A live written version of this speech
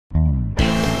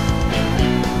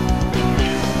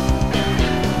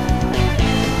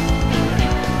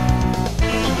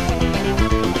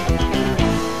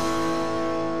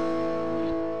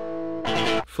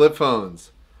Flip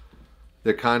phones.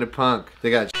 They're kind of punk.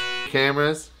 They got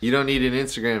cameras. You don't need an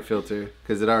Instagram filter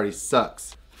because it already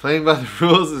sucks. Playing by the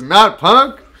rules is not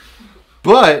punk,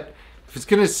 but if it's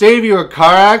going to save you a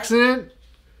car accident,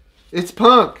 it's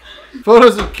punk.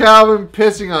 Photos of Calvin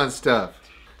pissing on stuff.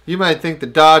 You might think the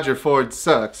Dodge or Ford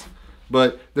sucks,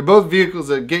 but they're both vehicles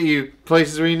that get you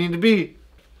places where you need to be.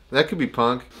 That could be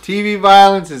punk. TV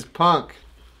violence is punk.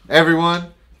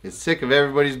 Everyone is sick of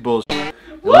everybody's bullshit.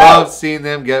 I love seeing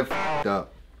them get f***ed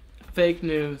up. Fake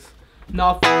news.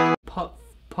 Not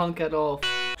punk at all.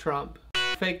 Trump.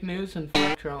 Fake news and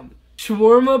Trump.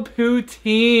 Shawarma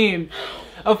poutine.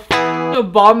 A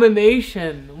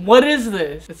abomination. What is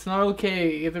this? It's not okay.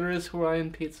 Either is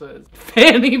Hawaiian pizza.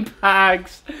 Fanny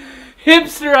packs.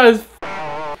 Hipster as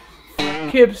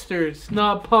hipsters.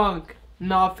 Not punk.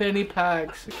 Not fanny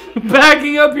packs.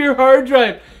 Backing up your hard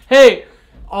drive. Hey,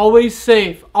 always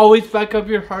safe. Always back up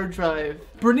your hard drive.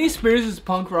 Britney Spears is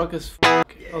punk rock as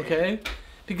fuck, okay?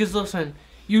 Because listen,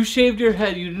 you shaved your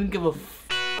head. You didn't give a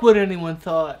fuck what anyone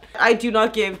thought. I do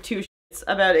not give two shits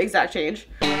about exact change.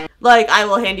 Like, I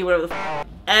will hand you whatever the f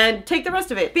and take the rest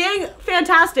of it. Being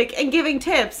fantastic and giving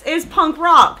tips is punk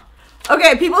rock.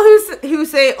 Okay, people who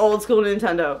say old school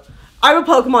Nintendo. I'm a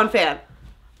Pokemon fan.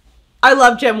 I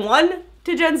love Gen 1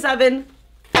 to Gen 7.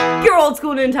 Your old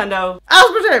school Nintendo.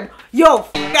 Aspartame. Yo,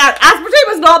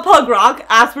 aspartame is not punk rock.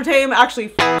 Aspartame actually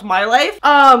f***ed my life.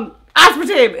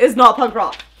 Aspartame is not punk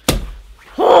rock.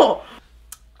 Oh.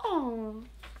 Oh.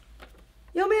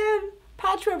 Yo, man.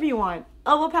 Patch wherever you want.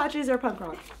 Elbow patches are punk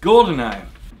rock. GoldenEye.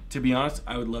 To be honest,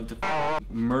 I would love to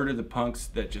murder the punks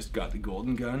that just got the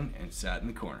golden gun and sat in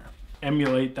the corner.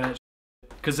 Emulate that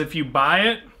because if you buy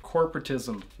it,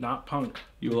 corporatism, not punk.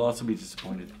 You will also be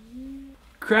disappointed.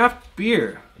 Craft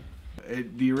beer.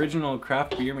 The original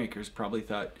craft beer makers probably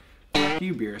thought,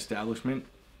 you beer establishment,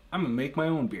 I'm gonna make my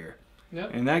own beer.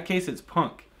 Yep. In that case, it's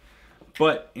punk.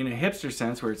 But in a hipster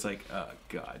sense where it's like, oh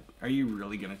God, are you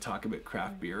really gonna talk about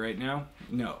craft beer right now?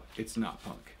 No, it's not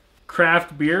punk.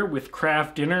 Craft beer with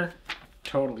craft dinner,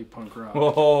 totally punk rock.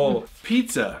 Whoa,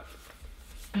 pizza.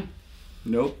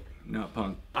 Nope, not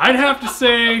punk. I'd have to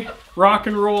say rock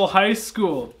and roll high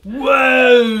school.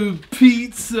 Whoa,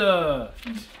 pizza.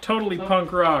 Totally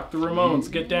punk rock. The Ramones,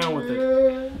 get down with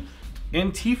it.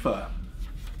 Antifa.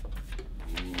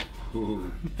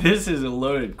 This is a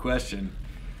loaded question.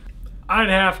 I'd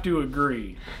have to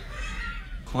agree.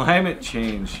 Climate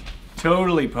change.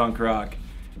 Totally punk rock.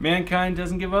 Mankind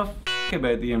doesn't give a f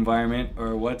about the environment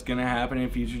or what's gonna happen in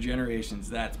future generations.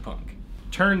 That's punk.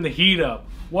 Turn the heat up.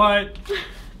 What?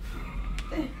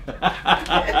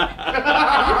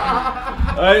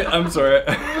 I'm sorry.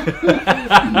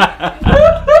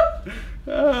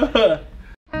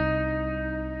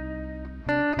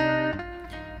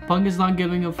 Punk is not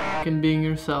giving a fuck and being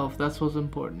yourself. That's what's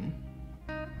important.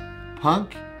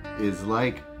 Punk is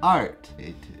like art.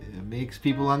 It makes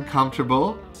people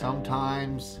uncomfortable.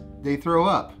 Sometimes they throw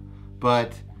up.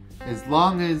 But as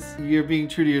long as you're being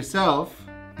true to yourself,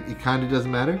 it kind of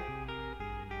doesn't matter.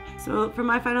 So for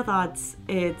my final thoughts,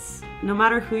 it's no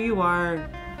matter who you are,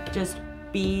 just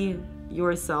be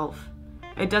yourself.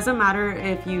 It doesn't matter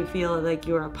if you feel like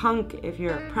you're a punk, if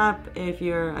you're a prep, if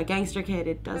you're a gangster kid,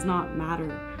 it does not matter.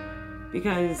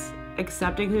 Because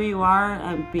accepting who you are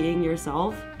and being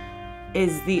yourself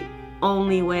is the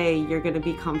only way you're going to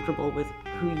be comfortable with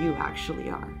who you actually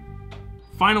are.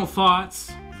 Final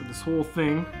thoughts for this whole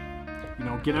thing. You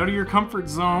know, get out of your comfort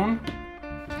zone.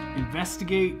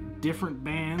 Investigate different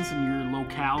bands in your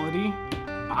locality.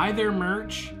 Buy their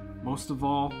merch. Most of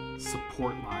all,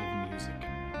 support live music.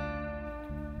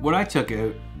 What I took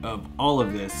out of all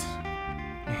of this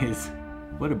is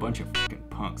what a bunch of fucking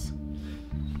punks.